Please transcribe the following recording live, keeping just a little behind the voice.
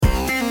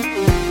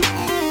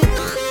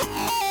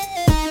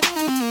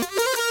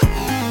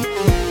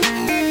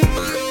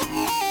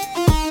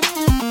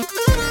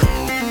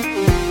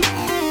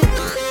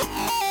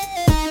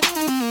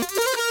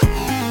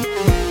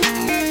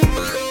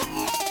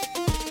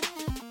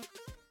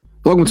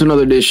Welcome to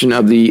another edition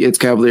of the It's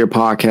Cavalier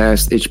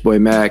podcast. It's your boy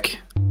Mack.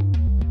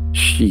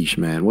 Sheesh,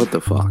 man, what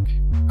the fuck?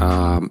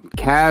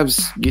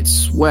 Cavs get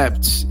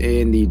swept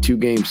in the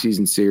two-game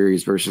season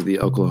series versus the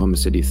Oklahoma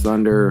City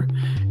Thunder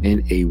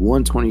in a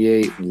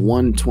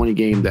 128-120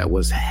 game that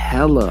was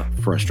hella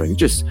frustrating.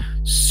 Just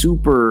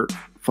super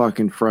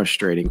fucking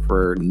frustrating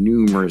for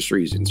numerous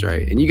reasons,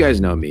 right? And you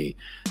guys know me.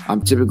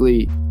 I'm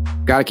typically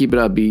got to keep it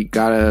upbeat,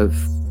 got to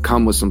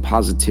come with some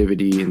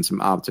positivity and some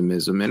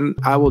optimism, and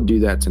I will do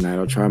that tonight.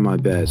 I'll try my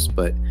best,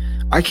 but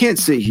I can't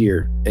sit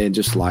here and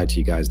just lie to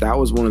you guys. That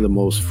was one of the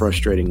most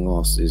frustrating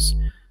losses,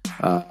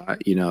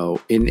 in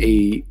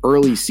a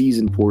early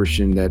season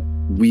portion that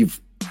we've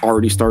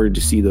already started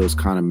to see those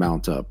kind of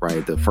mount up,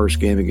 right? The first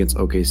game against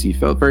OKC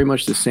felt very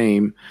much the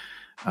same.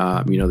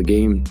 The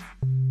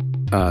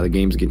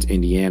games against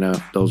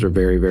Indiana, those are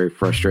very, very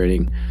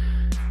frustrating.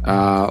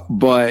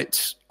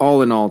 But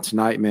all in all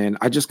tonight, man,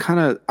 I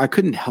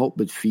couldn't help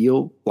but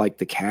feel like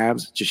the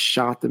Cavs just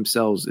shot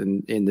themselves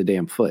in the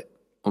damn foot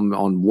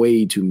on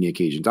way too many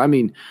occasions. I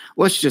mean,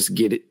 let's just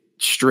get it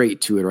straight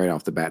to it right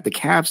off the bat. The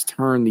Cavs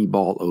turned the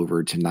ball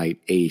over tonight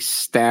a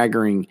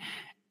staggering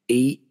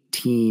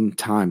 18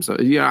 times. So,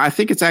 I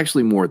think it's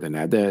actually more than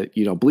that. The,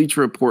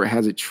 Bleacher Report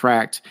has it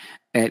tracked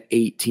at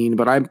 18,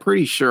 but I'm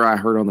pretty sure I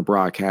heard on the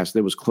broadcast that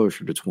it was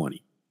closer to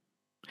 20.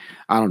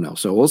 I don't know.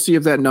 So we'll see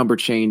if that number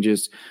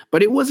changes.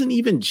 But it wasn't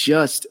even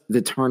just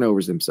the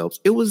turnovers themselves.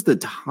 It was the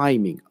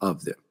timing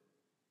of them.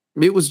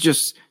 It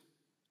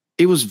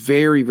was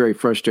very, very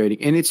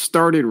frustrating. And it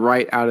started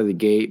right out of the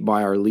gate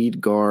by our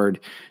lead guard,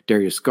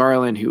 Darius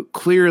Garland, who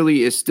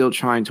clearly is still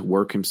trying to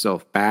work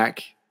himself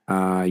back.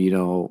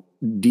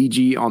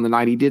 DG on the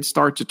night, he did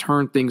start to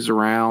turn things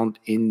around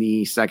in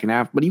the second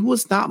half, but he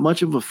was not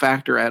much of a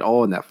factor at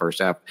all in that first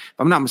half. If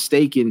I'm not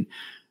mistaken,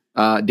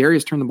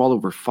 Darius turned the ball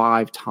over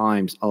 5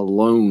 times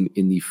alone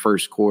in the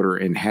first quarter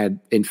and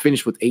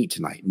finished with 8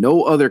 tonight.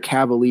 No other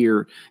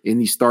Cavalier in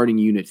the starting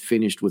unit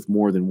finished with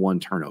more than 1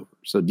 turnover.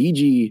 So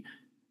DG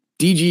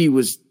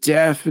was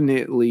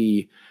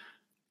definitely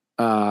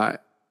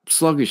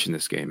sluggish in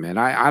this game, man.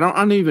 I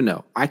don't even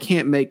know. I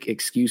can't make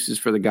excuses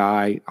for the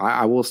guy.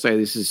 I will say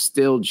this is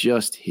still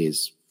just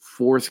his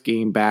 4th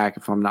game back,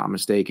 if I'm not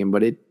mistaken,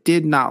 but it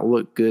did not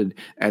look good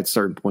at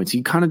certain points.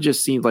 He kind of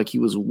just seemed like he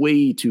was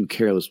way too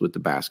careless with the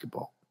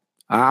basketball.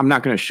 I'm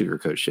not going to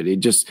sugarcoat shit.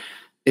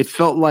 It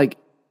felt like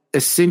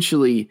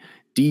essentially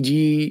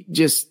DG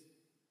just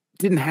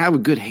didn't have a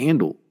good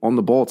handle on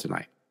the ball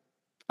tonight.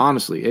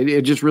 Honestly,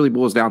 it just really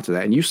boils down to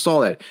that. And you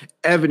saw that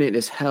evident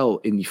as hell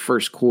in the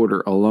first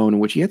quarter alone, in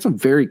which he had some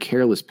very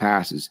careless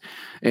passes.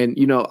 And,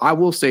 I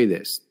will say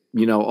this,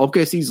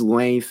 OKC's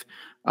length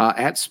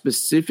at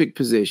specific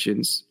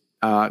positions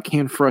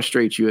can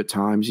frustrate you at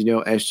times.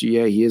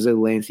 SGA, he is a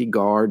lengthy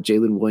guard.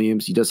 Jalen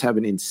Williams, he does have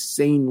an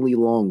insanely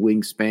long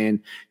wingspan.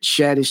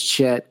 Chet is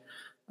Chet.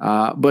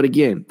 But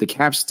again, the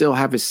Cavs still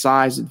have a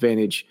size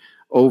advantage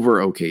over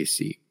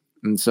OKC.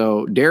 And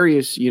so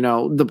Darius,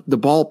 the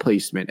ball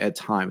placement at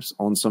times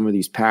on some of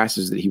these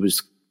passes that he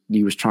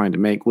was trying to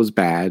make was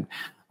bad.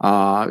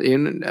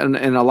 And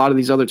a lot of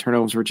these other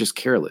turnovers were just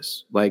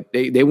careless. Like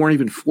they weren't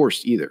even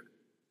forced either.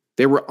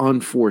 They were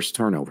unforced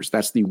turnovers.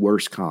 That's the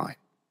worst kind.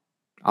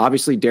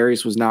 Obviously,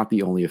 Darius was not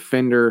the only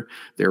offender.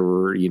 There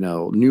were,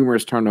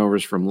 numerous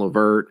turnovers from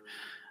LeVert,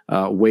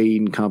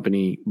 Wade and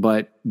company,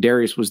 but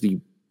Darius was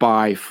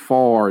by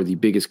far the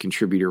biggest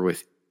contributor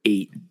with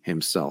 8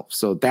 himself.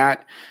 So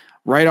that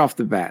right off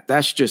the bat,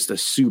 that's just a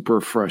super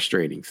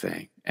frustrating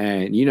thing.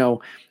 And,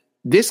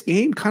 this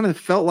game kind of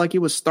felt like it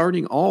was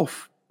starting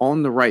off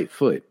on the right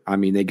foot. I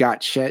mean, they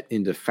got Chet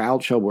into foul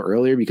trouble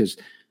earlier because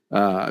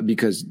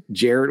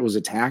Jarrett was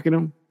attacking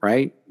him,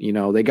 right?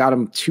 They got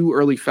him 2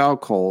 early foul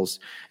calls,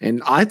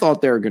 and I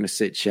thought they were going to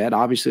sit Chet.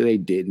 Obviously, they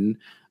didn't.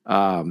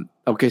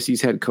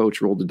 OKC's head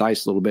coach rolled the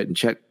dice a little bit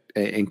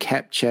and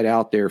kept Chet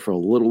out there for a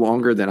little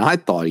longer than I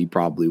thought he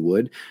probably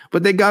would.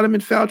 But they got him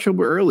in foul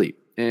trouble early,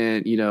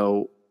 and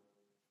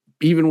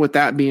even with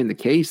that being the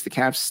case, the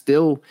Cavs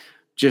still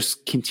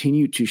just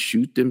continue to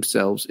shoot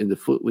themselves in the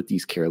foot with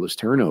these careless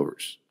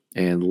turnovers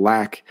and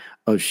lack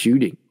of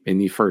shooting in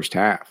the first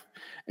half.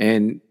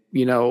 And,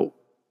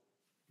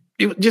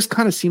 it just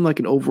kind of seemed like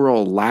an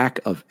overall lack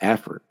of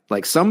effort.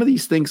 Like some of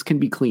these things can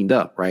be cleaned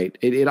up, right?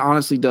 It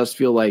honestly does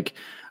feel like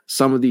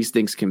some of these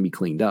things can be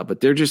cleaned up, but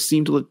there just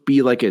seemed to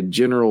be like a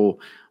general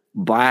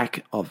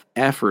lack of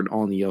effort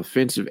on the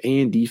offensive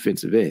and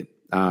defensive end.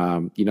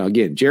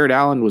 Again, Jared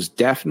Allen was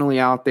definitely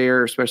out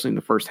there, especially in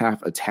the first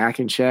half,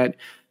 attacking Chet.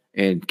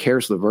 And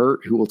Karis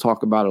LeVert, who we'll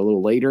talk about a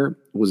little later,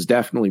 was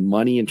definitely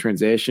money in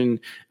transition,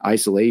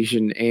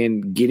 isolation,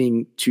 and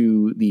getting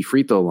to the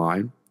free throw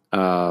line,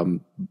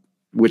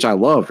 which I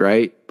loved,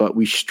 right? But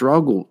we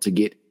struggled to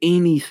get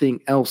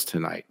anything else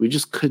tonight. We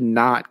just could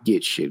not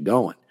get shit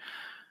going.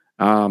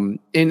 And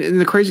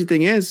the crazy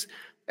thing is,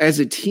 as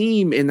a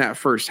team in that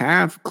first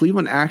half,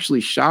 Cleveland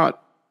actually shot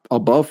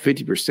above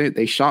 50%.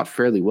 They shot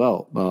fairly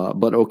well,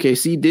 but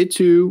OKC did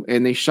too,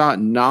 and they shot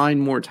 9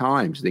 more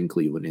times than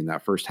Cleveland in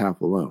that first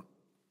half alone.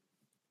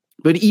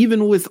 But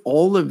even with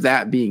all of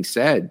that being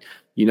said,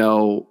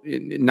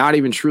 not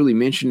even truly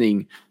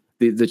mentioning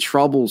the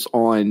troubles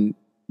on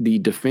the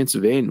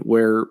defensive end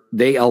where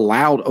they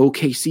allowed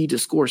OKC to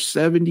score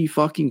 70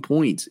 fucking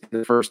points in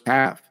the first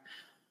half.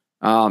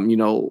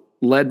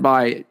 Led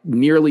by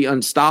nearly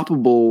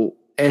unstoppable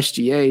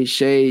SGA,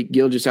 Shai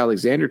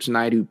Gilgeous-Alexander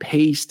tonight, who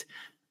paced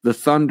the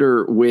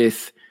Thunder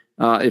with,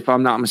 if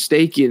I'm not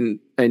mistaken,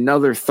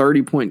 another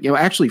 30-point,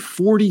 actually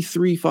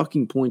 43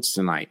 fucking points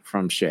tonight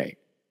from Shai.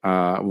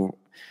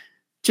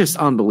 Just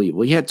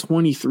unbelievable. He had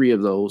 23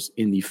 of those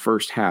in the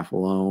first half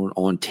alone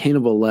on 10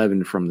 of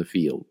 11 from the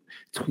field.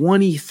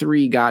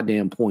 23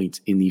 goddamn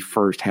points in the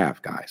first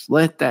half, guys.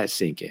 Let that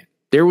sink in.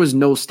 There was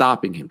no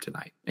stopping him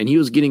tonight, and he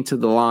was getting to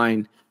the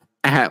line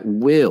at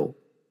will.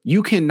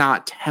 You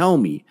cannot tell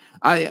me.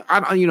 I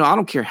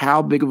don't care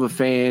how big of a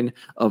fan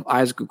of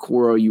Isaac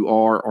Okoro you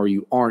are or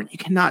you aren't. You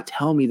cannot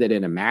tell me that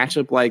in a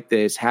matchup like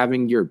this,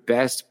 having your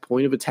best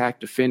point of attack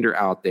defender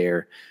out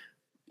there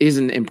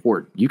isn't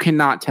important. You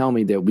cannot tell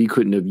me that we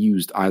couldn't have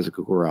used Isaac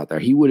Okoro out there.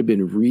 He would have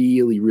been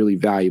really, really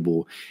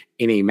valuable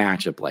in a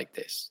matchup like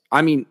this.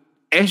 I mean,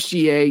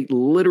 SGA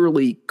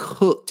literally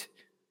cooked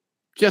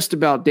just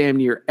about damn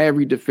near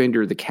every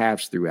defender the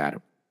Cavs threw at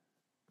him.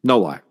 No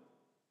lie.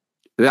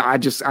 I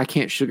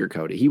can't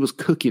sugarcoat it. He was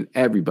cooking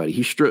everybody.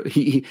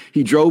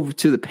 He drove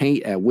to the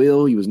paint at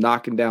will. He was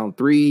knocking down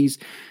threes.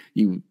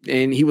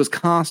 He was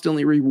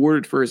constantly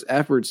rewarded for his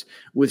efforts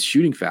with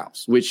shooting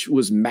fouls, which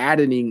was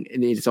maddening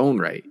in its own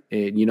right.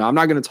 And, I'm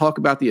not going to talk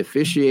about the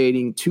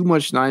officiating too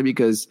much tonight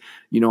because,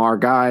 our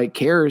guy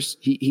Karras,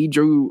 he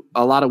drew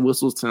a lot of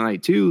whistles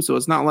tonight too. So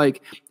it's not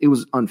like it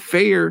was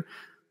unfair,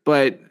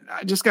 but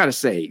I just got to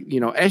say,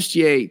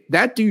 SGA,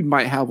 that dude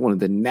might have one of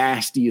the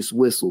nastiest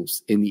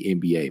whistles in the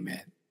NBA,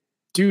 man.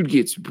 Dude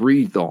gets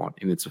breathed on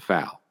and it's a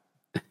foul.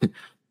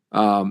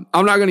 I'm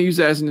not going to use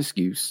that as an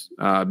excuse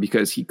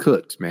because he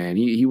cooked, man.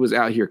 He was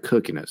out here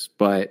cooking us.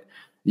 But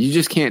you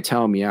just can't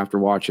tell me after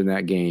watching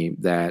that game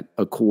that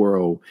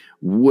Okoro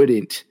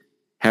wouldn't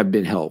have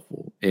been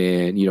helpful.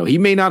 And, he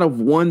may not have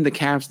won the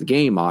Cavs the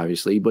game,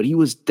 obviously, but he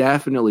was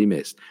definitely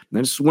missed. And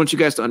I just want you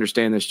guys to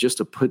understand this, just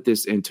to put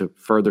this into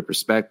further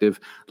perspective.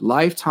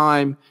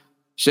 Lifetime,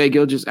 Shai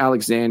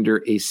Gilgeous-Alexander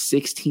is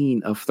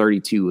 16 of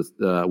 32 with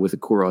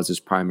Okoro as his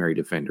primary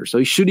defender. So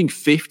he's shooting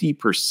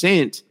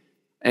 50%.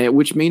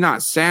 Which may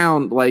not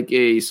sound like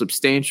a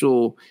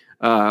substantial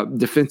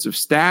defensive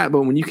stat,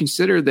 but when you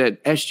consider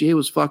that SGA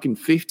was fucking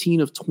 15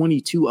 of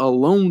 22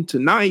 alone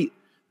tonight,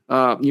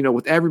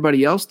 with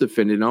everybody else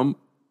defending him,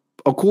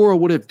 Okoro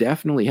would have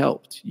definitely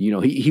helped.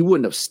 He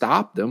wouldn't have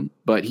stopped them,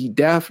 but he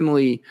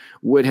definitely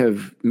would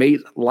have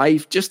made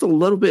life just a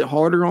little bit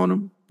harder on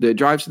him. The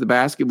drives to the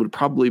basket would have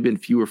probably been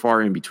few or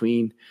far in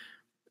between.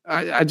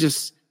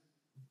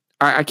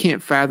 I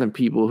can't fathom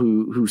people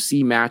who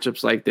see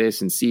matchups like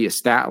this and see a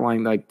stat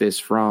line like this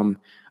from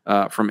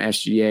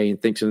SGA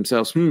and think to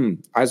themselves,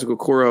 Isaac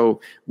Okoro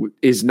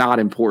is not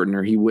important,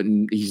 or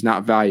he's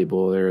not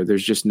valuable, or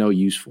there's just no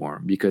use for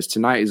him. Because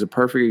tonight is a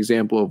perfect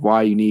example of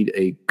why you need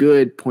a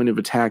good point of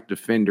attack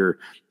defender,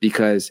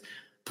 because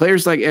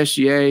players like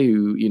SGA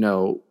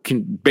who,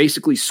 can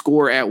basically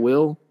score at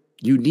will,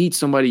 you need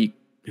somebody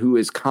who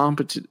is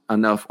competent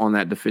enough on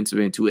that defensive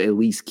end to at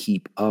least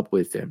keep up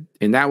with him.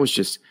 And that was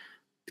just,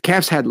 the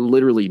Cavs had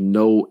literally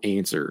no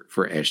answer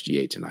for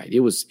SGA tonight. It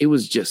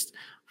was just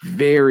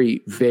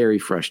very, very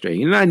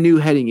frustrating. And I knew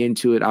heading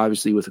into it,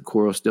 obviously, with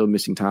Okoro still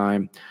missing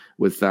time,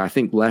 with I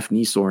think left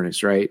knee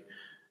soreness, right,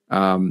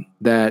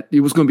 that it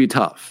was going to be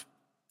tough,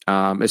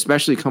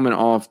 especially coming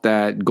off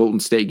that Golden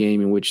State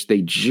game in which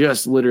they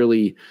just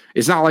literally,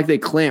 it's not like they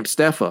clamped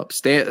Steph up.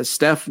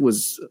 Steph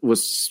was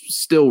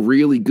still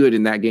really good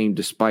in that game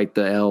despite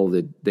the L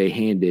that they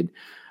handed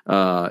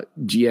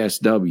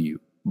GSW.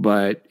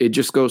 But it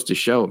just goes to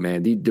show,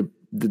 man,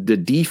 the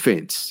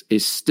defense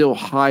is still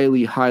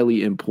highly,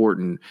 highly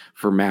important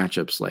for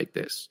matchups like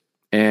this.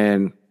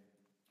 And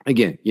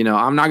again,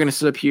 I'm not going to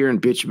sit up here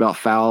and bitch about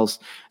fouls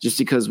just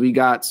because we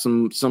got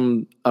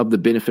some of the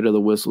benefit of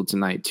the whistle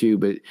tonight too.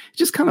 But it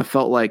just kind of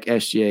felt like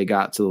SGA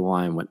got to the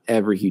line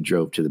whenever he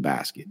drove to the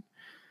basket.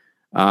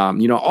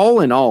 All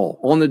in all,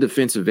 on the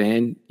defensive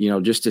end,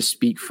 just to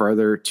speak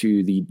further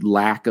to the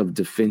lack of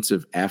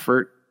defensive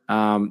effort,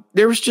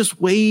 there was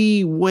just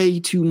way, way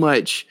too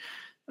much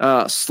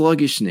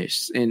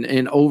sluggishness and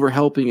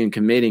overhelping and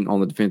committing on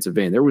the defensive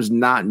end. There was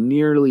not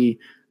nearly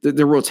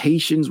the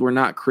rotations were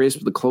not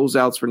crisp. The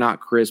closeouts were not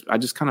crisp. I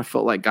just kind of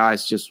felt like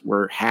guys just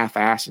were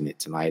half-assing it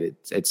tonight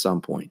at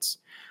some points.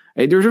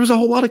 There was a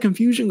whole lot of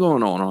confusion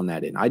going on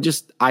that end.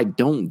 I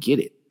don't get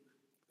it.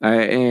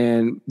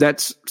 And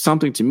that's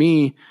something to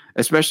me,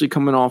 especially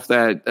coming off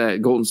that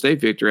Golden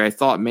State victory. I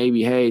thought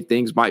maybe, hey,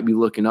 things might be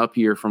looking up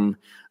here from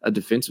a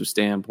defensive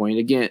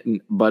standpoint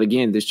but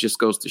again, this just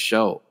goes to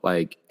show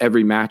like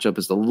every matchup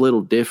is a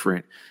little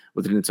different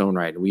within its own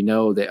right. We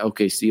know that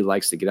OKC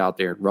likes to get out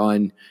there and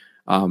run.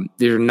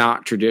 They're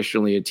not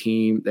traditionally a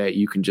team that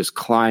you can just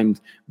climb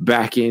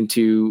back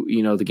into,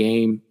 the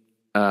game,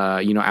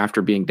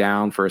 after being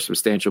down for a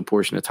substantial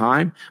portion of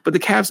time. But the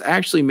Cavs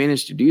actually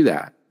managed to do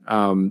that.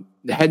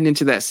 Heading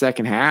into that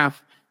second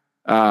half,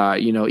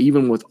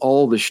 Even with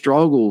all the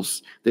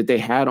struggles that they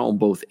had on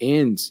both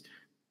ends,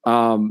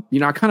 I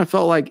kind of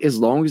felt like as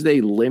long as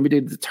they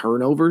limited the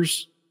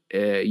turnovers,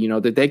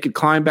 that they could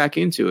climb back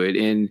into it.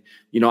 And,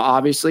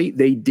 obviously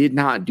they did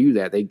not do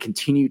that. They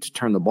continued to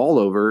turn the ball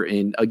over.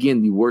 And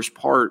again, the worst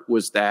part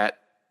was that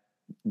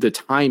the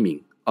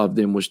timing of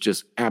them was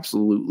just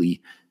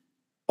absolutely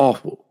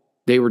awful.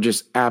 They were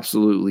just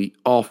absolutely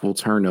awful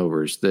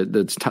turnovers.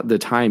 The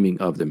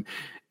timing of them.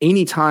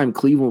 Anytime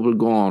Cleveland would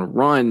go on a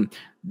run,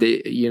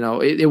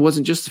 it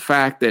wasn't just the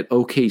fact that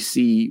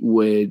OKC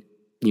would,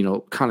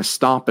 kind of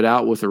stomp it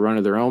out with a run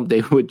of their own.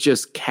 They would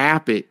just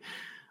cap it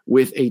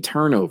with a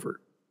turnover.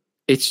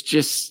 It's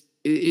just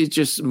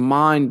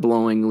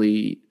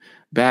mind-blowingly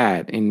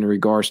bad in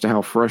regards to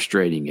how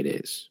frustrating it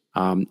is.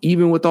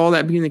 Even with all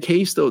that being the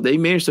case, though, they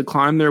managed to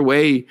climb their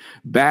way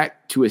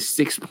back to a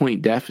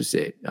 6-point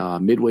deficit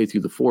midway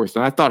through the fourth.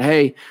 And I thought,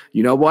 hey,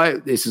 you know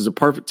what? This is a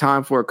perfect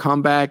time for a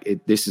comeback.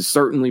 This is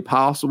certainly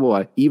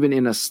possible. Even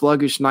in a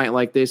sluggish night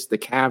like this, the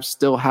Cavs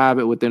still have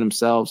it within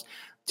themselves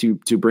to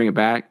bring it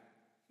back.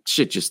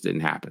 Shit just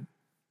didn't happen.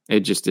 It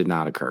just did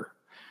not occur.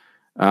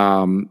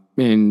 And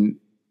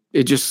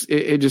it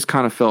just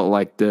kind of felt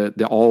like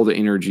all the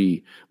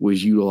energy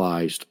was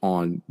utilized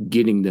on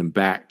getting them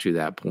back to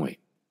that point.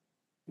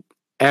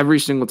 Every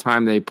single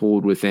time they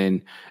pulled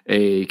within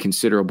a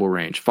considerable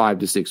range, 5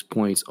 to 6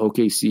 points,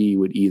 OKC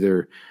would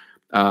either,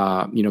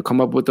 come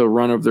up with a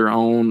run of their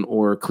own,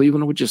 or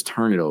Cleveland would just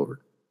turn it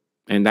over.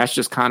 And that's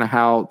just kind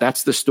of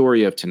that's the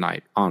story of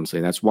tonight, honestly.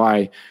 That's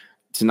why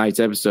tonight's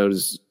episode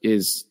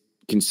is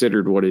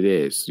considered what it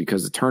is,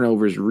 because the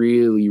turnovers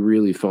really,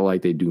 really felt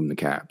like they doomed the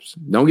Cavs.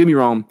 Don't get me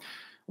wrong.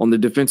 On the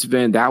defensive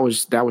end, that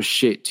was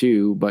shit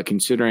too. But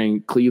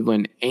considering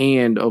Cleveland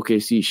and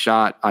OKC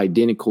shot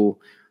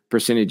identical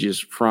percentages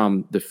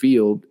from the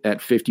field at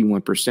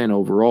 51%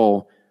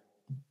 overall,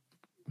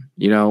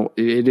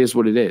 it is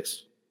what it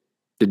is.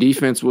 The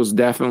defense was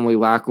definitely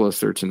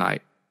lackluster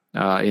tonight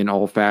in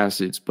all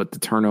facets, but the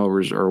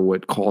turnovers are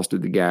what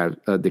costed the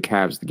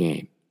Cavs the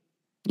game.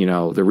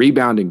 The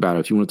rebounding battle,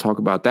 if you want to talk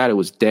about that, it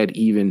was dead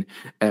even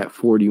at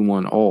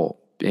 41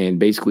 all, and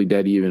basically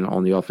dead even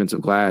on the offensive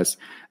glass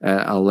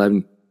at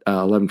 11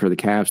 for the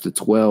Cavs to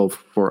 12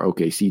 for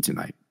OKC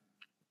tonight.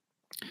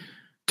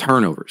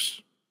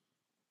 Turnovers.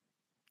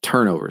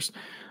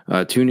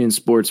 Tune In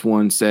Sports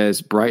One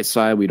says, bright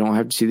side, we don't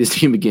have to see this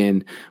team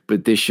again,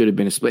 but this should have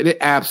been a split. It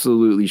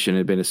absolutely shouldn't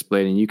have been a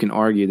split, and you can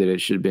argue that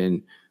it should have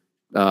been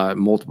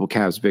multiple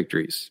Cavs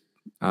victories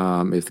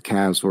if the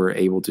Cavs were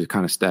able to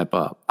kind of step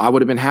up. I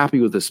would have been happy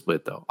with the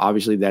split, though.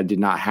 Obviously, that did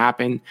not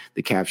happen.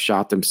 The Cavs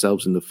shot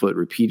themselves in the foot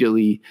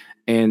repeatedly,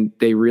 and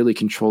they really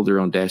controlled their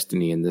own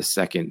destiny in this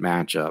second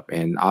matchup.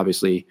 And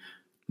obviously,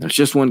 it's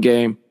just one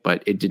game,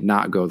 but it did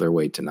not go their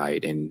way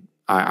tonight, and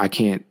I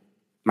can't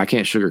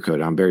sugarcoat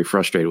it. I'm very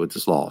frustrated with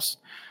this loss.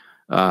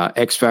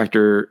 X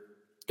Factor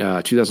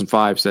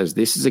 2005 says,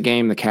 this is a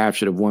game the Cavs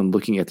should have won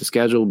looking at the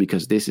schedule,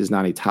 because this is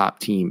not a top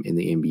team in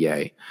the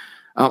NBA.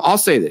 I'll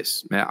say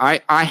this, man.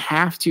 I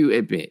have to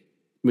admit,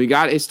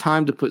 it's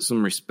time to put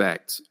some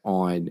respect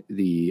on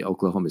the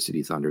Oklahoma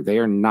City Thunder. They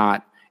are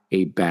not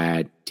a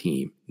bad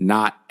team.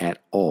 Not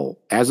at all.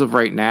 As of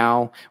right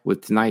now,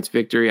 with tonight's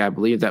victory, I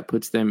believe that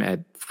puts them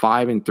at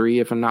 5-3,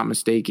 if I'm not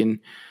mistaken.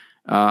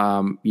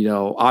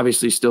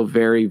 Obviously still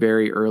very,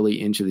 very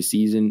early into the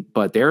season,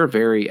 but they're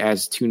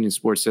as Tune In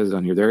Sports says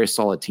on here, they're a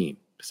solid team.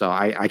 So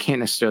I can't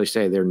necessarily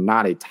say they're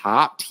not a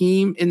top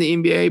team in the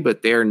NBA,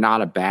 but they're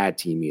not a bad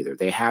team either.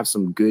 They have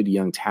some good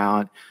young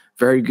talent,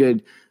 very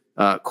good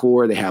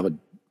core. They have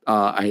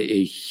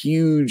a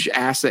huge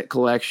asset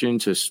collection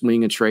to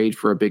swing a trade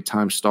for a big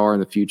time star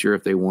in the future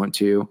if they want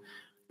to.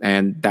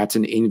 And that's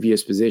an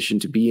envious position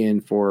to be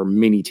in for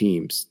many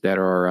teams that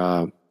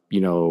are,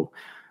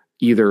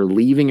 either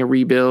leaving a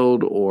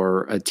rebuild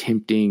or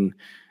attempting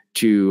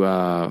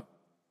to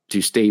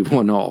stave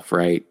one off,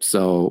 right?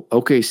 So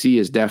OKC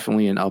is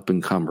definitely an up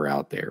and comer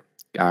out there.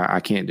 I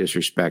can't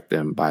disrespect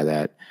them by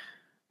that,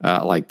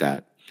 like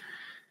that.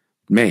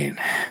 Man,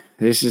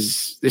 this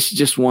is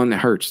just one that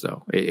hurts,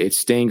 though. It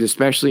stings,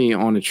 especially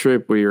on a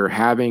trip where you're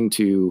having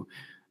to,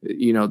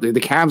 the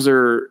Cavs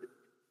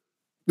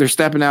they're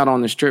stepping out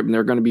on this trip, and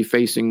they're going to be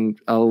facing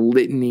a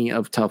litany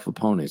of tough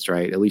opponents,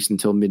 right? At least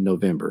until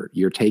mid-November.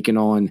 You're taking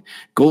on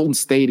Golden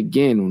State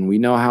again, when we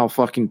know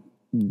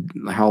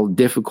how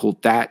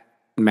difficult that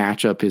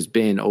matchup has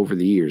been over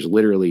the years.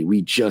 Literally,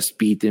 we just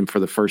beat them for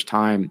the first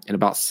time in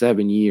about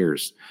 7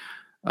 years.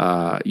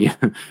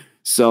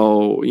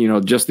 So,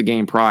 just the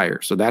game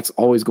prior. So that's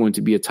always going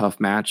to be a tough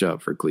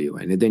matchup for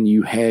Cleveland. And then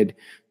you head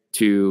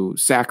to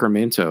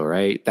Sacramento,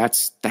 right?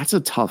 That's a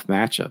tough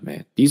matchup,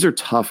 man. These are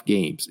tough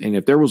games. And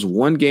if there was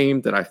one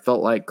game that I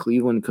felt like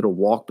Cleveland could have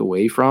walked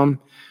away from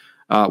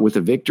with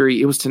a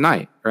victory, it was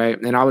tonight, right?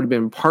 And I would have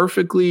been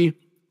perfectly,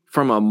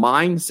 from a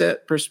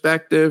mindset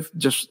perspective,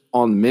 just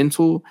on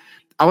mental,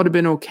 I would have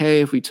been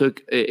okay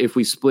if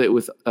we split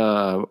with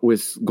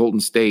Golden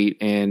State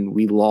and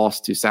we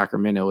lost to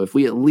Sacramento, if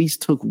we at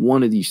least took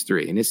one of these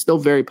three. And it's still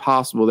very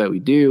possible that we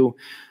do,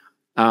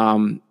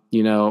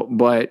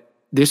 but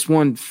this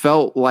one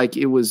felt like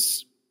it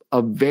was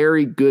a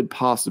very good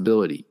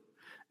possibility,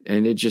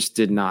 and it just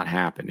did not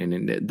happen.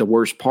 And the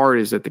worst part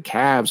is that the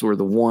Cavs were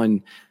the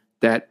one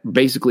that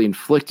basically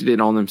inflicted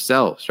it on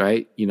themselves,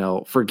 right? You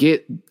know,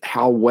 forget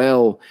how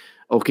well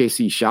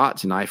OKC shot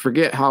tonight.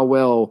 Forget how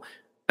well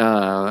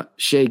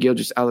Shai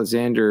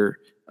Gilgeous-Alexander,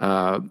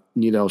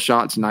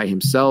 shot tonight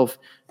himself.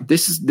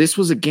 This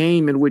was a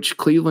game in which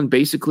Cleveland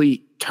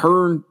basically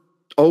turned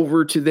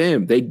over to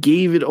them. They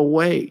gave it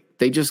away.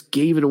 They just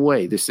gave it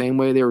away the same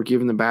way they were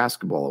giving the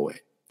basketball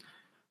away.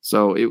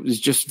 So it was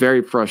just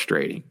very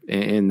frustrating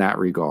in that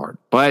regard.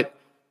 But,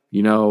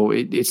 you know,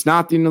 it's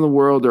not the end of the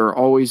world. There are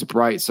always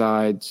bright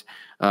sides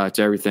to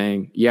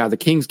everything. Yeah, the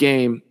Kings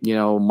game, you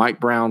know, Mike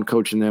Brown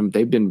coaching them,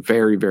 they've been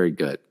very, very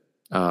good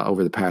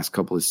over the past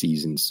couple of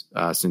seasons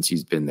since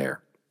he's been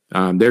there.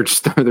 They're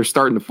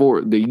starting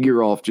the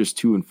year off just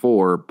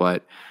 2-4,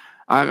 but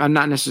I'm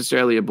not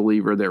necessarily a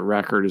believer that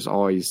record is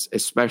always,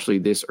 especially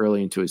this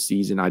early into a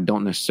season. I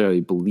don't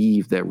necessarily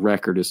believe that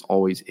record is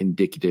always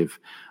indicative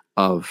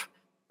of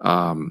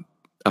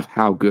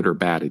how good or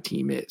bad a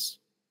team is.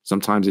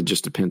 Sometimes it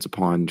just depends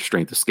upon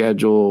strength of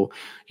schedule,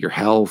 your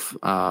health,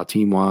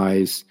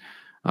 team-wise,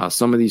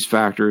 some of these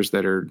factors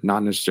that are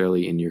not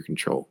necessarily in your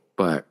control.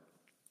 But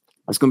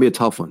it's going to be a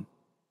tough one.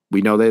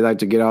 We know they like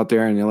to get out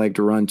there and they like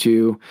to run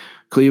too.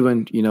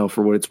 Cleveland, you know,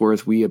 for what it's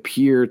worth, we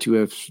appear to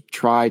have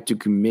tried to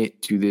commit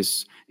to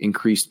this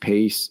increased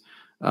pace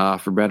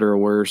for better or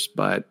worse.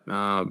 But,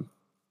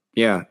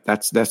 yeah,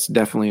 that's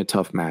definitely a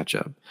tough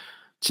matchup.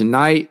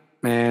 Tonight,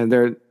 man,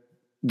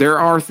 there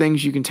are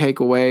things you can take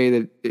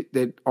away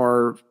that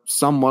are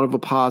somewhat of a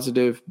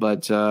positive,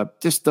 but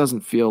this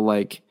doesn't feel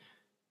like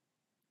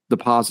the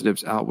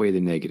positives outweigh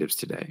the negatives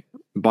today.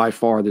 By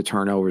far, the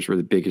turnovers were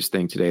the biggest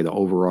thing today, the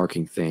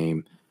overarching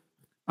theme.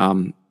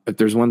 If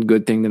there's one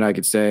good thing that I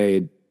could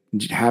say,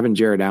 having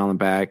Jared Allen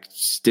back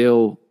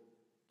still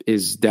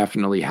is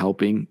definitely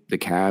helping the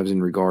Cavs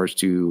in regards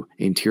to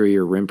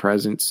interior rim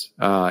presence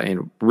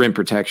and rim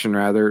protection,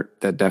 rather.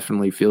 That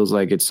definitely feels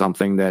like it's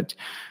something that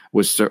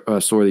was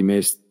sorely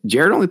missed.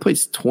 Jared only played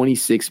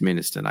 26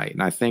 minutes tonight,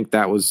 and I think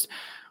that was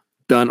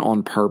done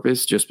on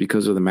purpose just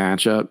because of the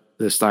matchup,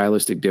 the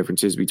stylistic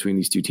differences between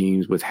these two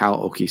teams with how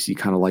OKC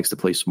kind of likes to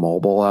play small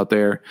ball out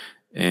there.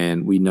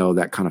 And we know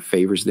that kind of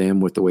favors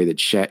them with the way that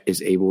Chet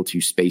is able to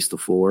space the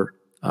floor.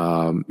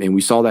 And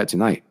we saw that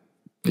tonight.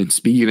 And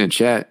speaking of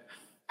Chet,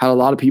 had a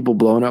lot of people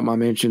blowing up my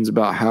mentions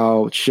about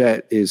how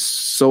Chet is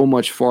so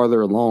much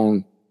farther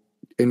along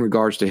in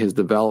regards to his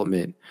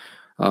development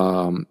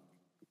in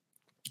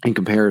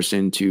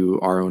comparison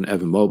to our own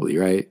Evan Mobley,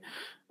 right?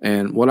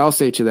 And what I'll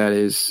say to that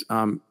is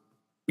you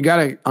got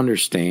to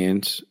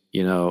understand,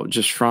 you know,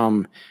 just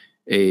from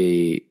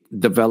a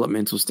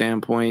developmental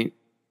standpoint,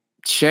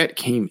 Chet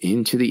came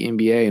into the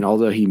NBA, and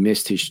although he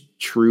missed his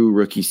true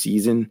rookie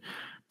season,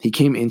 he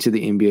came into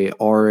the NBA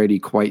already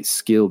quite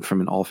skilled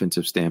from an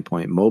offensive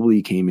standpoint.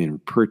 Mobley came in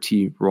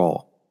pretty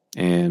raw.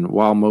 And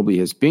while Mobley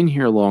has been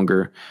here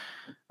longer,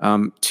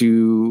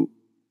 to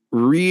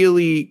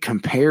really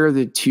compare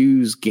the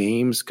two's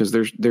games, because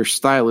they're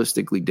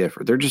stylistically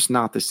different. They're just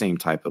not the same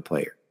type of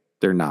player.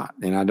 They're not.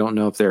 And I don't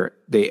know if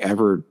they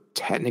ever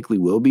technically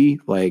will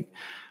be. Like,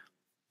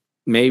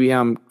 maybe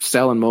I'm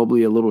selling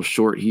Mobley a little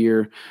short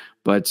here.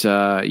 But,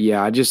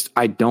 yeah,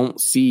 I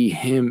don't see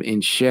him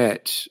and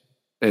Chet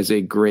as a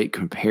great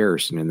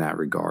comparison in that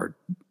regard.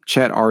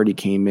 Chet already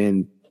came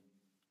in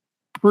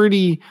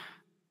pretty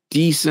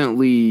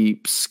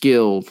decently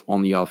skilled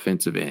on the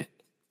offensive end.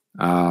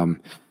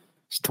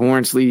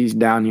 Torrance Lee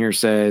down here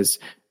says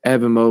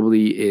Evan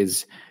Mobley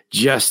is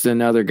just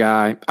another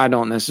guy. I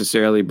don't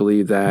necessarily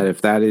believe that.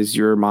 If that is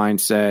your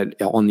mindset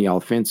on the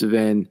offensive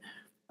end,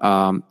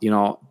 you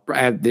know,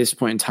 at this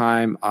point in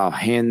time, I'll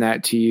hand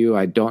that to you.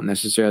 I don't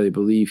necessarily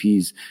believe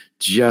he's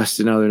just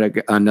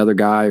another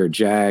guy, or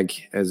JAG,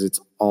 as it's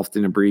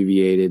often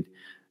abbreviated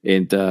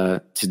in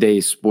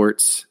today's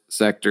sports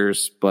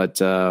sectors.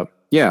 But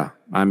yeah,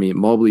 I mean,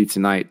 Mobley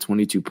tonight,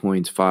 22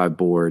 points, 5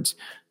 boards.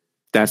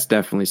 That's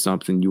definitely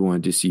something you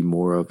wanted to see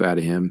more of out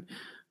of him.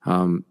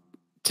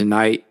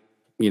 Tonight,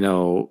 you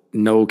know,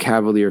 no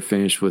Cavalier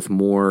finished with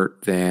more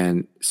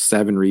than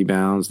 7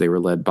 rebounds. They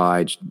were led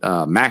by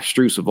Mack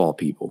Strus, of all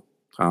people.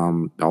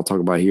 I'll talk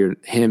about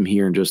him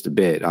here in just a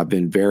bit. I've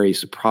been very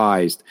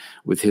surprised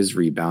with his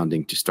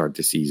rebounding to start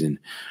the season.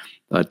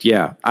 But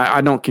yeah,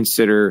 I don't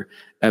consider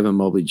Evan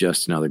Mobley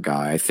just another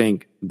guy. I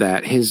think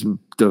that his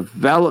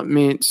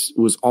development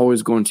was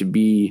always going to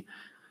be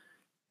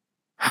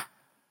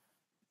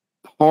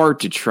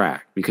hard to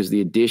track because the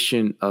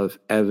addition of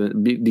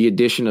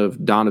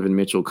Donovan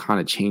Mitchell kind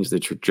of changed the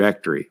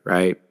trajectory,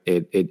 right?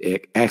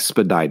 It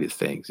expedited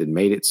things. It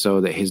made it so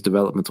that his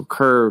developmental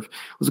curve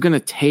was going to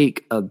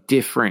take a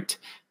different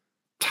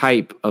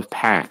type of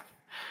path.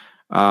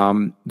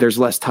 There's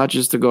less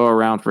touches to go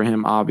around for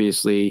him,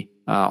 obviously,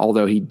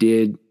 although he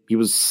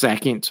was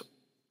second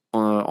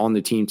on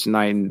the team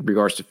tonight in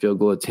regards to field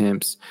goal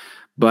attempts.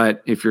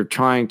 But if you're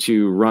trying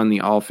to run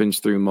the offense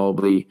through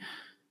Mobley,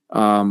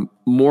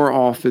 more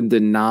often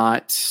than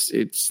not,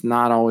 it's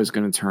not always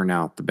going to turn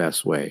out the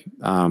best way.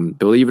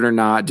 Believe it or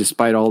not,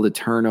 despite all the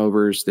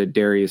turnovers that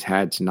Darius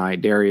had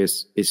tonight,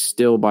 Darius is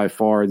still by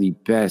far the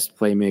best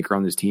playmaker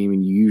on this team,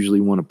 and you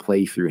usually want to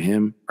play through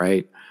him,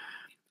 right?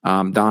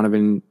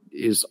 Donovan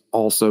is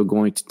also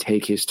going to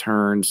take his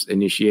turns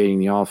initiating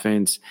the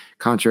offense.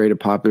 Contrary to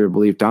popular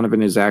belief,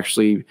 Donovan is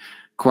actually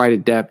quite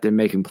adept at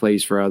making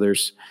plays for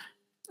others.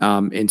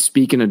 And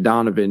speaking of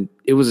Donovan,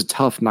 it was a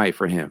tough night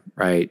for him,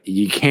 right?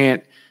 You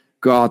can't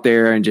go out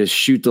there and just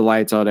shoot the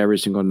lights out every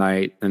single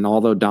night. And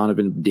although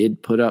Donovan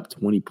did put up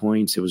 20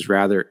 points, it was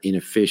rather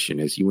inefficient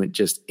as he went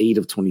just 8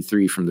 of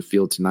 23 from the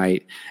field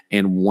tonight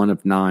and 1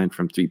 of 9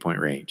 from three-point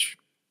range.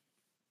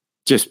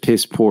 Just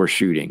piss poor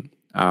shooting.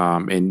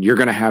 And you're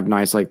going to have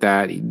nights like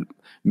that.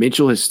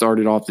 Mitchell has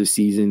started off the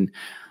season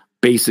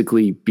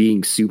basically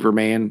being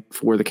Superman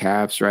for the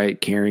Cavs, right?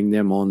 Carrying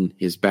them on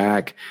his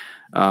back,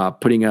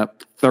 putting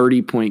up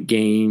 30-point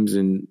games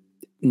in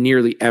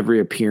nearly every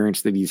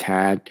appearance that he's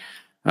had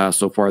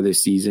so far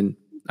this season.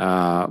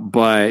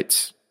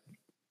 But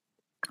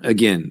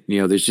again,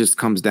 this just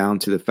comes down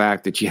to the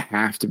fact that you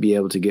have to be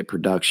able to get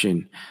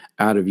production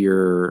out of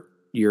your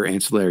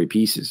ancillary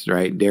pieces,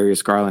 right?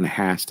 Darius Garland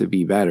has to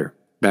be better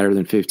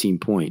than 15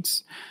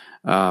 points.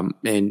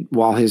 And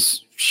while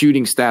his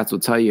shooting stats will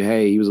tell you,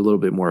 hey, he was a little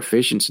bit more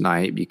efficient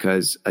tonight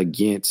because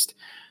against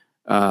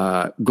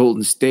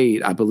Golden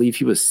State, I believe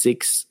he was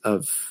 6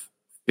 of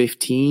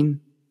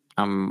 15.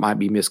 I might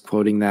be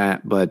misquoting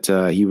that, but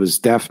he was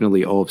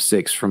definitely 0 of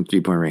 6 from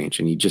three-point range,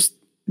 and he just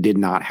did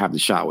not have the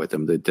shot with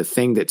him. The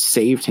thing that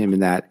saved him in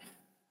that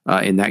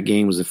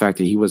game was the fact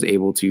that he was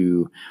able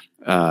to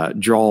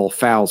draw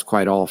fouls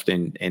quite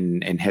often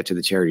and head to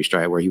the charity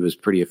stripe, where he was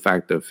pretty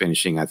effective,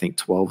 finishing, I think,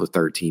 12 of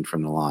 13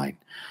 from the line.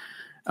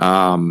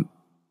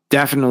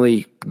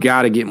 Definitely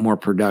got to get more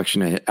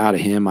production out of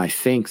him. I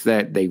think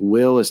that they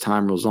will as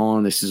time rolls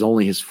on. This is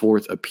only his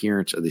 4th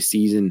appearance of the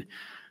season.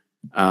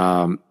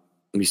 Let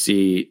me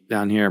see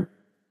down here.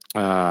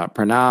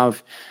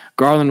 Pranav.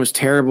 Garland was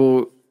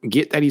terrible.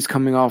 Get that he's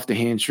coming off the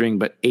hamstring,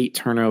 but 8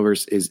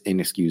 turnovers is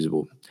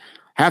inexcusable.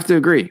 Have to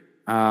agree.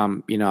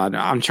 I'm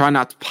trying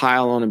not to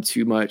pile on him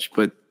too much,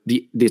 but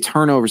the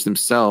turnovers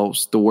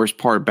themselves, the worst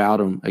part about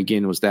them,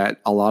 again, was that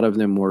a lot of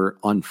them were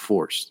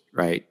unforced,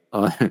 right?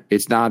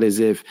 It's not as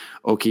if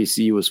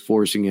OKC was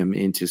forcing him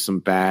into some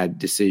bad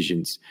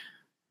decisions.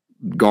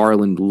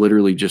 Garland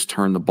literally just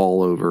turned the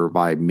ball over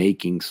by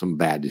making some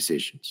bad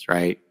decisions,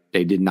 right?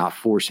 They did not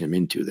force him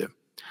into them.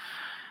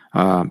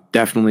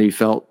 Definitely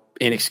felt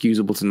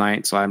inexcusable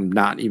tonight, so I'm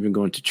not even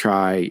going to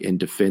try and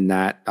defend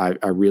that.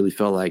 I really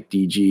felt like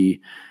DG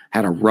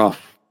had a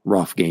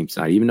rough game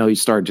tonight, even though he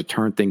started to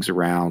turn things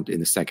around in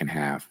the second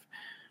half.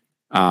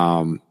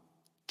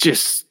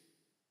 Just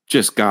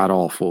god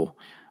awful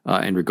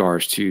in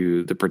regards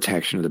to the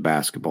protection of the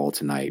basketball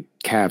tonight.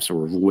 Cavs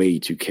were way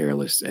too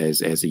careless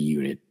as a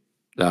unit.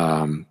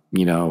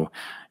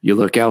 You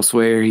look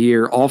elsewhere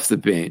here off the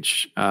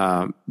bench.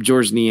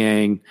 George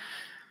Niang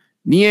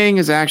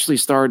has actually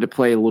started to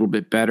play a little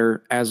bit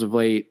better as of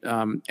late.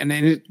 And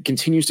then it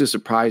continues to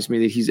surprise me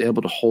that he's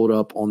able to hold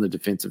up on the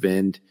defensive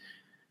end.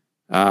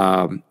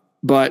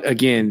 But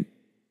again,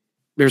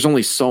 there's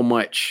only so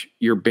much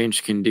your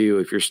bench can do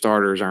if your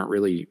starters aren't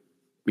really,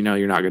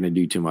 you're not going to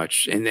do too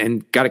much.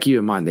 And got to keep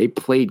in mind, they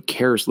played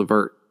Karis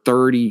LeVert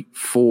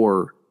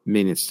 34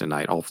 minutes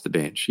tonight off the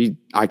bench.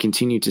 I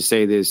continue to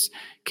say this.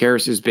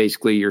 Karis is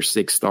basically your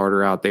 6th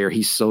starter out there.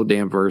 He's so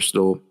damn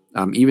versatile.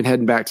 Even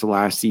heading back to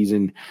last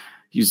season,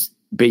 he's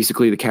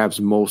basically the Cavs'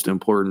 most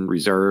important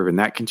reserve, and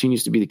that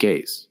continues to be the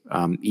case.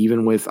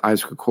 Even with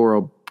Isaac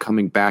Okoro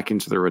coming back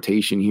into the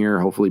rotation here,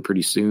 hopefully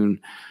pretty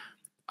soon,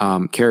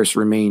 Karis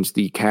remains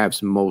the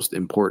Cavs' most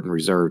important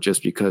reserve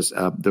just because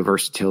of the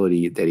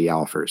versatility that he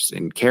offers.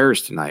 And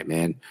Karis tonight,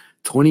 man,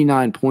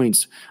 29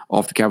 points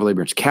off the Cavalier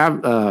bench.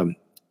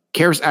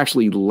 Karis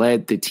actually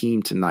led the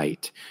team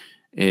tonight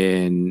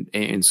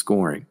in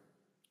scoring.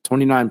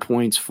 29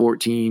 points,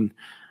 14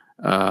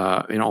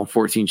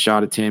 14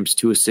 shot attempts,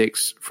 2 of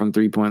 6 from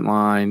three-point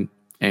line,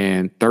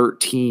 and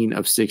 13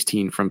 of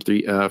 16 from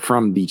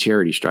the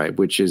charity stripe,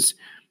 which is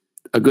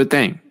a good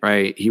thing,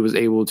 right? He was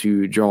able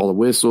to draw the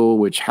whistle,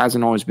 which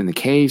hasn't always been the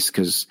case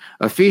because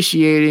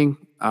officiating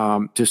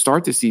to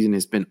start the season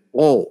has been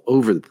all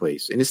over the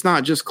place. And it's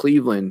not just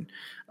Cleveland.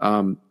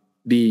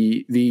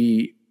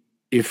 The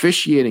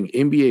officiating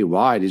NBA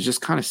wide has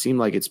just kind of seemed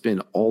like it's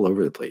been all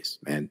over the place,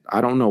 man. I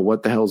don't know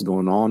what the hell's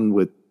going on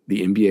with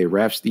the NBA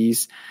refs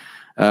these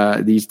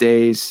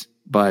days,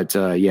 but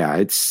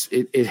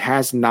it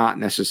has not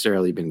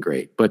necessarily been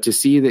great. But to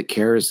see that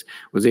Karis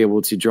was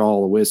able to draw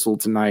a whistle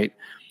tonight,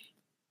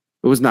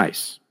 it was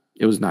nice.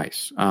 It was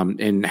nice.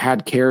 And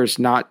had Karis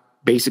not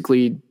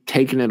basically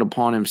taken it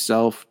upon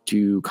himself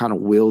to kind of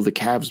will the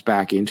Cavs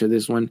back into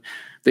this one,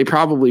 they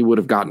probably would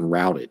have gotten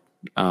routed.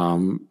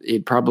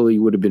 It probably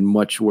would have been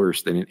much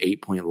worse than an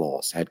 8-point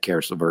loss had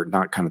Karis LeVert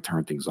not kind of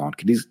turned things on,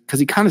 because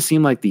he kind of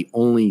seemed like the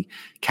only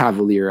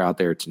Cavalier out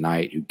there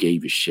tonight who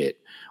gave a shit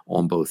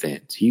on both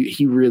ends.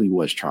 He really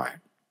was trying.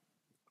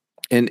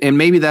 And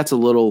maybe that's a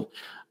little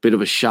bit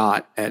of a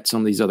shot at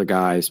some of these other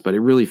guys, but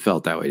it really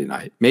felt that way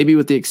tonight. Maybe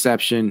with the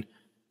exception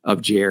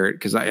of Jarrett,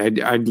 because I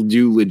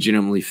do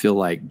legitimately feel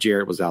like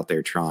Jarrett was out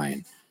there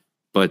trying.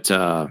 But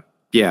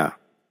yeah,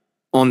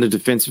 on the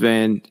defensive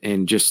end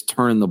and just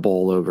turning the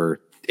ball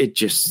over, it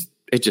just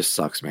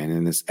sucks, man.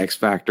 And this X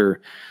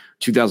Factor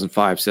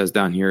 2005 says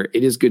down here,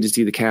 it is good to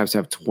see the Cavs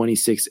have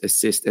 26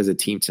 assists as a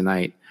team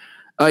tonight.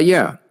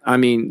 Yeah, I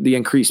mean, the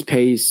increased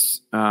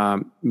pace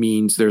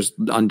means there's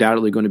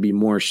undoubtedly going to be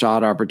more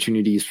shot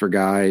opportunities for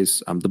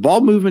guys. The ball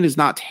movement is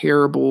not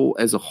terrible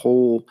as a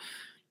whole,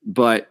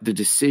 but the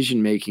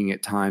decision-making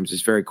at times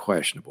is very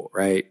questionable,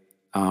 right?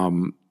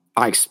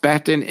 I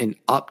expect an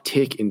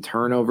uptick in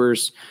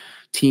turnovers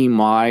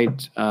team-wide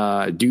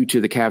due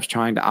to the Cavs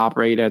trying to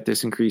operate at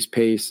this increased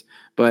pace,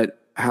 but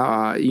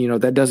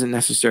that doesn't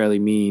necessarily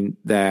mean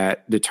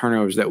that the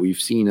turnovers that we've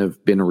seen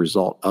have been a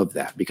result of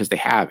that, because they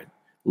haven't.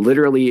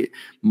 Literally,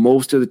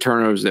 most of the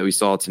turnovers that we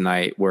saw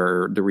tonight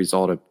were the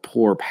result of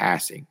poor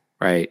passing,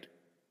 right?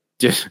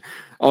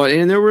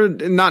 And there were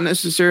not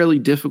necessarily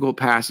difficult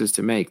passes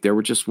to make. There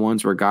were just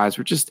ones where guys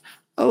were just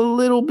a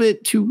little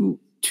bit too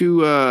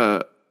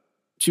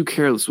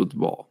careless with the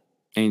ball,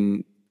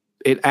 and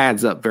it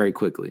adds up very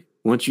quickly.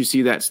 Once you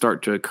see that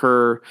start to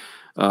occur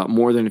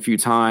more than a few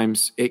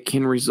times, it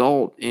can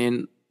result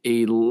in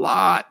a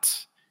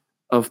lot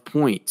of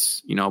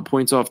points,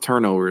 points off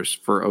turnovers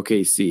for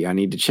OKC. I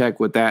need to check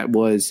what that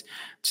was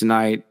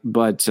tonight,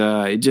 but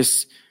it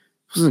just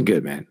wasn't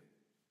good, man.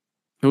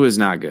 It was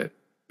not good.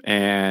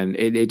 And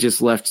it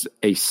just left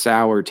a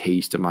sour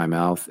taste in my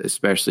mouth,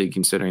 especially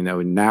considering that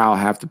we now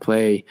have to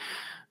play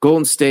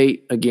Golden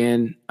State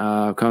again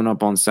coming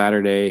up on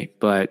Saturday.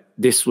 But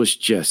this was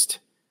just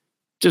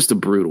a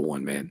brutal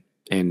one, man.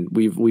 And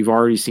we've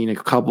already seen a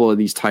couple of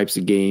these types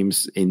of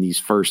games in these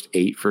first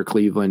 8 for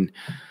Cleveland.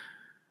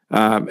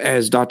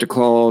 As Dr.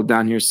 Claw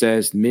down here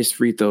says, missed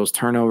free throws,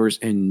 turnovers,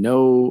 and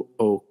no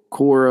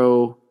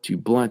Okoro to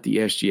blunt the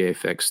SGA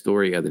effect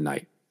story of the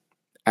night.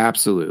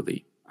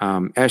 Absolutely.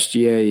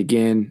 SGA,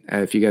 again,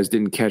 if you guys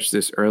didn't catch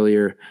this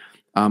earlier,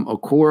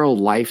 Okoro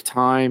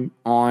lifetime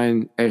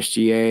on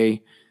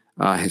SGA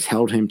has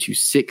held him to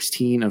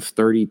 16 of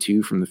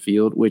 32 from the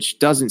field, which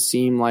doesn't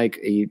seem like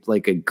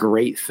a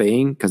great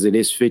thing because it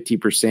is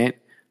 50%.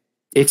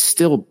 It's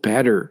still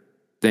better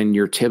than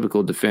your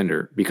typical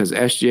defender because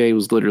SGA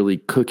was literally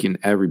cooking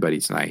everybody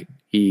tonight.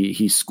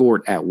 He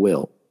scored at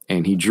will,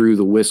 and he drew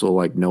the whistle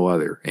like no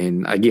other.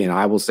 And again,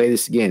 I will say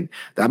this again,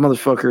 that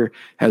motherfucker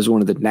has one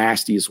of the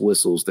nastiest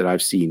whistles that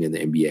I've seen in the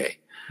NBA.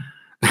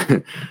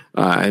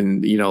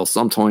 And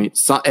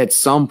at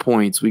some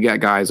points, we got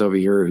guys over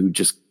here who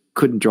just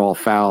couldn't draw a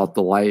foul at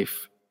the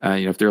life,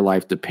 if their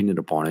life depended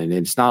upon it. And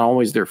it's not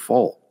always their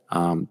fault.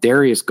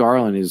 Darius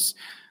Garland is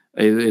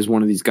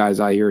one of these guys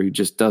out here who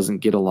just doesn't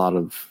get a lot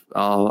of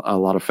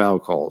foul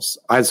calls.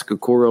 Isaac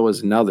Okoro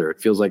is another. It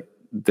feels like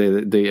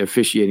the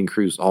officiating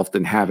crews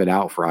often have it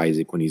out for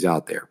Isaac when he's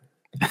out there.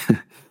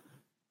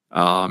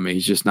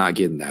 He's just not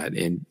getting that.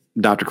 And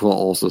Dr. Claw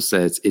also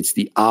says it's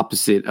the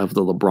opposite of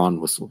the LeBron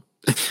whistle.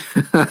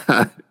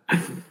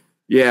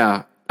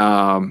 Yeah.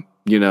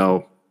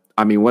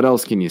 What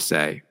else can you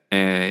say?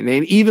 And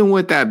even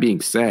with that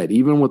being said,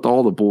 even with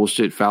all the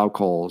bullshit foul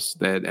calls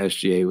that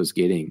SGA was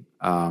getting,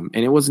 and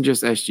it wasn't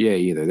just SGA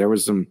either. There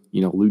was some,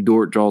 Lou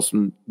Dort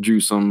drew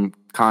some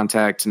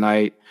contact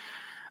tonight.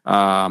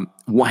 Had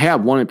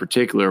one in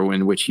particular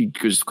in which he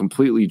just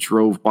completely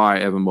drove by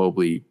Evan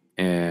Mobley,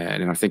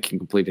 and I think he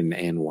completed an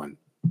and one.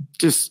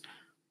 Just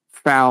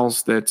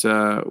fouls that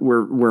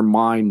were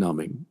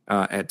mind-numbing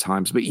at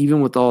times. But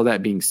even with all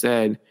that being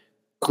said,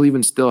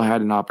 Cleveland still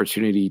had an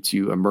opportunity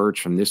to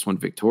emerge from this one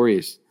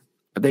victorious.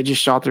 But they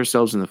just shot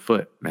themselves in the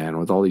foot, man,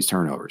 with all these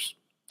turnovers.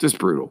 Just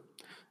brutal.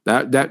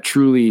 That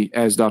truly,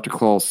 as Dr.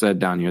 Claw said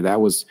down here,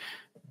 that was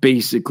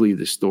basically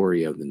the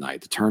story of the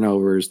night. The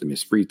turnovers, the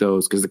missed free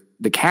throws, because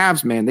the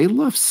Cavs, man, they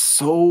left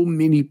so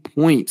many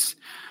points,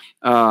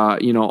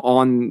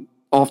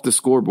 off the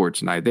scoreboard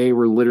tonight. They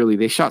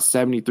shot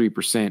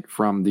 73%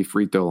 from the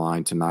free throw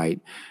line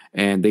tonight,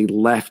 and they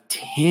left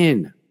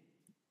 10.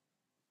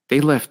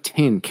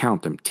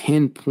 Count them,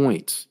 10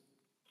 points.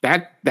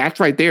 That's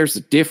right there is the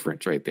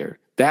difference right there.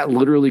 That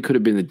literally could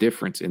have been the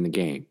difference in the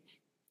game.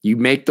 You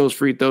make those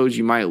free throws,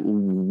 you might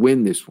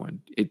win this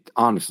one.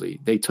 Honestly,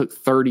 they took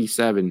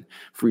 37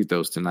 free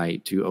throws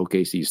tonight to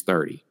OKC's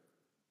 30.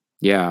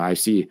 Yeah, I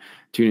see.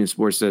 TuneIn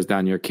Sports says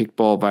down here,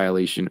 kickball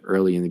violation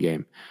early in the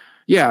game.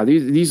 Yeah,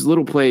 these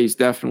little plays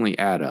definitely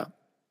add up.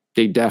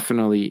 They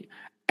definitely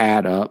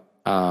add up.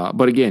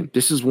 But again,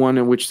 this is one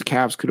in which the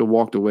Cavs could have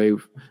walked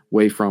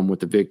away from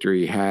with the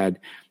victory had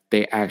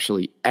they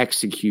actually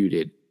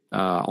executed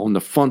on the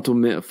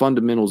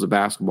fundamentals of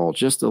basketball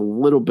just a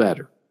little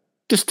better.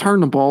 Just turn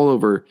the ball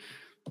over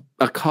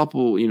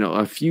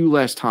a few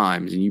less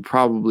times, and you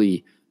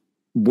probably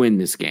win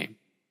this game.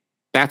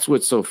 That's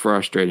what's so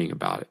frustrating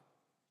about it.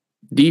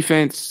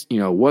 Defense,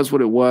 was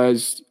what it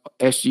was.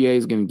 SGA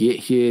is going to get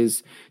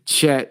his.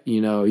 Chet,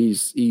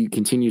 he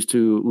continues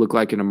to look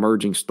like an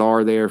emerging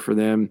star there for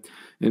them.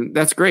 And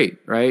that's great,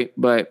 right?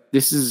 But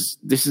this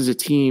is a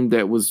team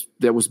that was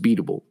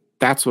beatable.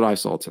 That's what I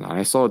saw tonight.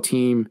 I saw a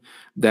team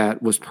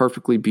that was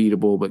perfectly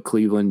beatable, but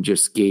Cleveland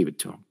just gave it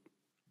to them.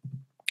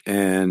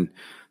 And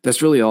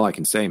that's really all I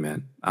can say,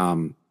 man.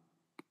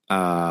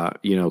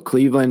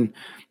 Cleveland,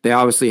 they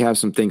obviously have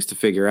some things to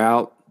figure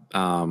out.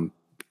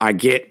 I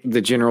get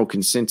the general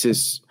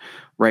consensus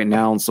right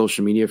now on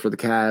social media for the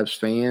Cavs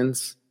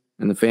fans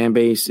and the fan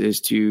base is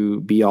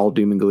to be all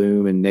doom and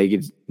gloom and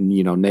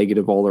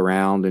negative all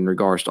around in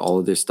regards to all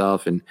of this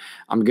stuff. And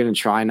I'm going to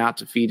try not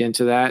to feed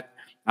into that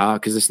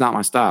because it's not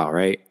my style,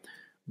 right?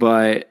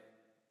 But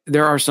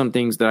there are some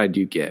things that I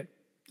do get.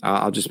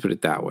 I'll just put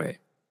it that way.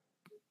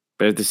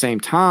 But at the same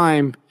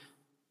time,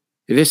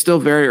 it is still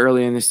very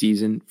early in the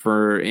season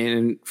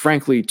and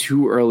frankly,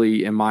 too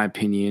early, in my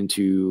opinion,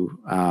 to,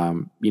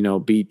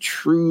 be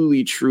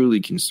truly,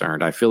 truly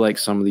concerned. I feel like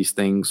some of these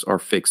things are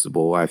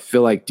fixable. I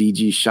feel like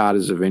DG's shot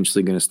is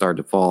eventually going to start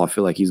to fall. I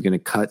feel like he's going to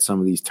cut some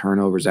of these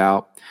turnovers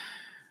out.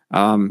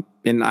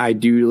 And I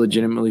do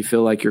legitimately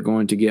feel like you're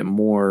going to get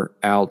more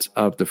out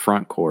of the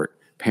front court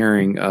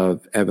pairing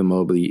of Evan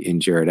Mobley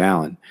and Jared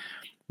Allen.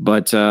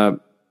 But,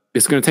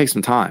 it's going to take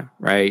some time,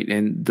 right?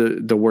 And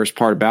the worst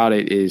part about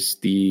it is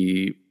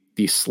the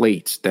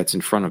slate that's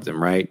in front of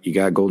them, right? You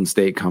got Golden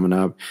State coming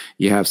up.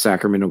 You have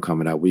Sacramento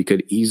coming up. We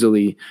could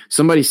easily –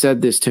 somebody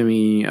said this to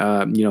me,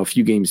 a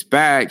few games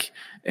back,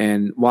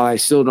 and while I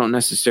still don't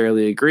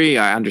necessarily agree,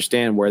 I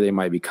understand where they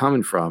might be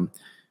coming from.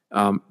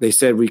 They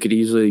said we could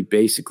easily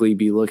basically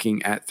be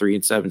looking at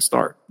 3-7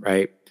 start,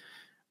 right?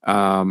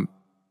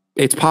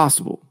 It's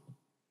possible.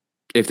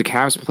 If the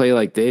Cavs play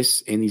like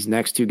this in these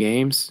next two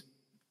games –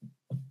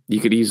 you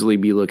could easily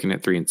be looking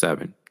at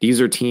 3-7. These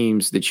are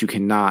teams that you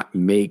cannot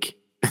make.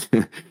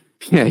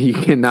 You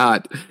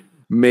cannot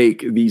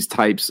make these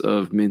types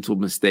of mental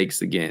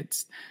mistakes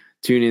against.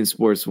 Tune in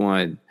Sports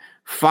One.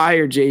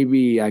 Fire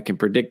JB. I can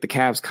predict the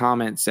Cavs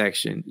comment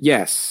section.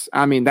 Yes.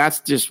 I mean, that's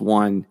just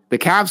one. The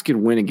Cavs could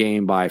win a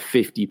game by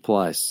 50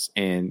 plus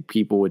and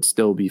people would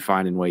still be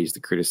finding ways to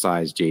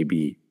criticize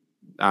JB.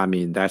 I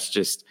mean, that's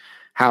just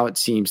how it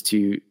seems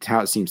to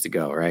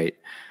go. Right.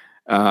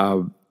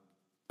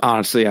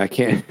 Honestly, I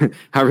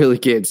really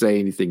can't say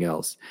anything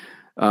else.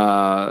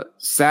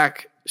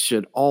 Sack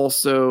should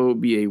also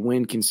be a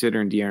win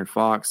considering De'Aaron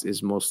Fox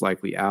is most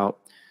likely out,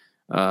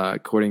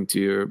 according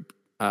to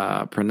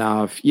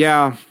Pranav.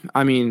 Yeah,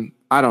 I mean,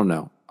 I don't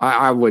know.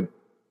 I would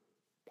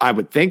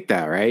think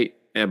that, right?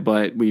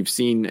 But we've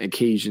seen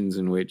occasions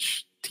in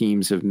which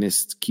teams have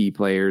missed key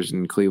players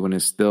and Cleveland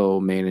has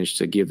still managed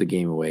to give the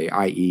game away,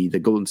 i.e. the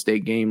Golden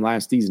State game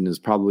last season is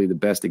probably the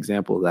best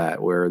example of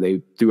that, where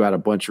they threw out a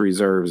bunch of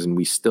reserves and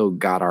we still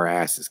got our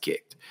asses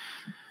kicked.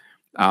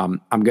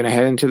 I'm going to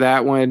head into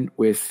that one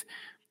with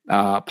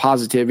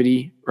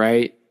positivity,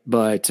 right?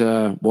 But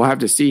we'll have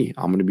to see.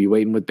 I'm going to be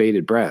waiting with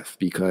bated breath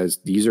because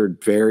these are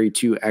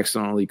two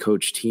excellently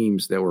coached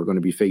teams that we're going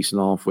to be facing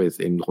off with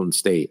in Golden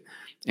State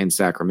and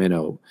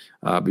Sacramento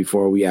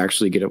before we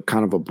actually get a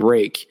kind of a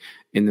break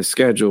in the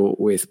schedule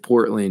with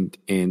Portland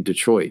and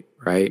Detroit,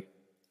 right?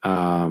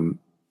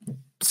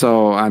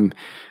 So I'm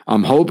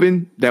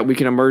hoping that we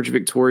can emerge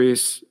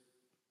victorious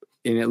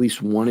in at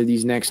least one of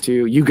these next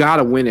two. You got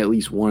to win at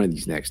least one of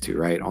these next two,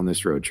 right, on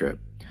this road trip.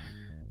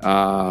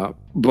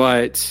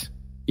 But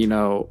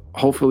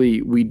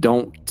hopefully we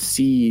don't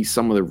see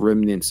some of the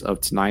remnants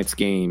of tonight's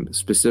game,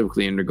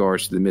 specifically in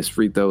regards to the missed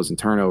free throws and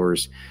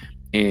turnovers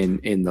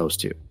in those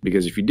two.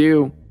 Because if you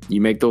do, you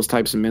make those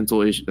types of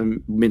mental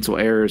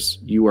errors,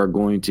 you are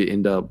going to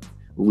end up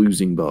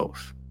losing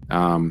both.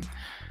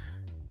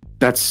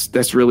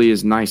 That's really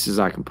as nice as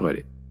I can put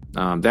it.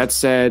 That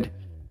said,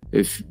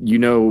 if you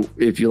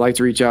like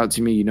to reach out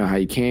to me, you know how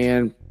you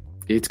can.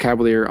 It's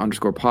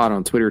Cavalier_pod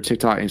on Twitter,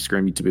 TikTok,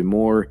 Instagram, YouTube, and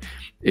more.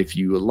 If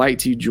you would like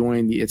to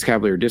join the It's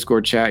Cavalier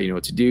Discord chat, you know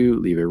what to do.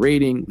 Leave a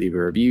rating, leave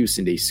a review,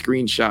 send a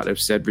screenshot of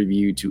said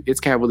review to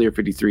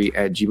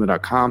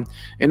itscavalier53@gmail.com,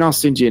 and I'll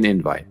send you an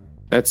invite.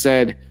 That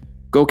said,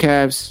 go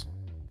Cavs.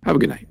 Have a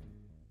good night.